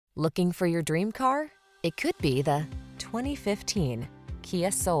Looking for your dream car? It could be the 2015 Kia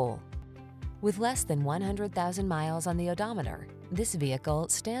Soul. With less than 100,000 miles on the odometer, this vehicle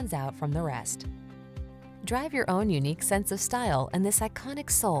stands out from the rest. Drive your own unique sense of style in this iconic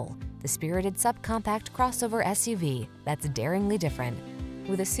Soul, the spirited subcompact crossover SUV that's daringly different.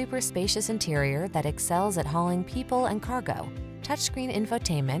 With a super spacious interior that excels at hauling people and cargo, touchscreen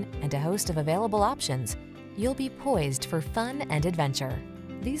infotainment, and a host of available options, you'll be poised for fun and adventure.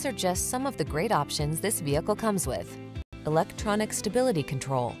 These are just some of the great options this vehicle comes with: electronic stability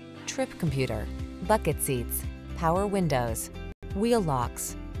control, trip computer, bucket seats, power windows, wheel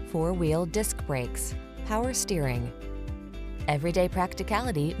locks, four-wheel disc brakes, power steering. Everyday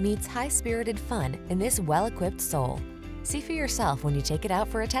practicality meets high-spirited fun in this well-equipped Soul. See for yourself when you take it out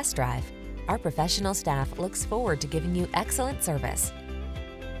for a test drive. Our professional staff looks forward to giving you excellent service.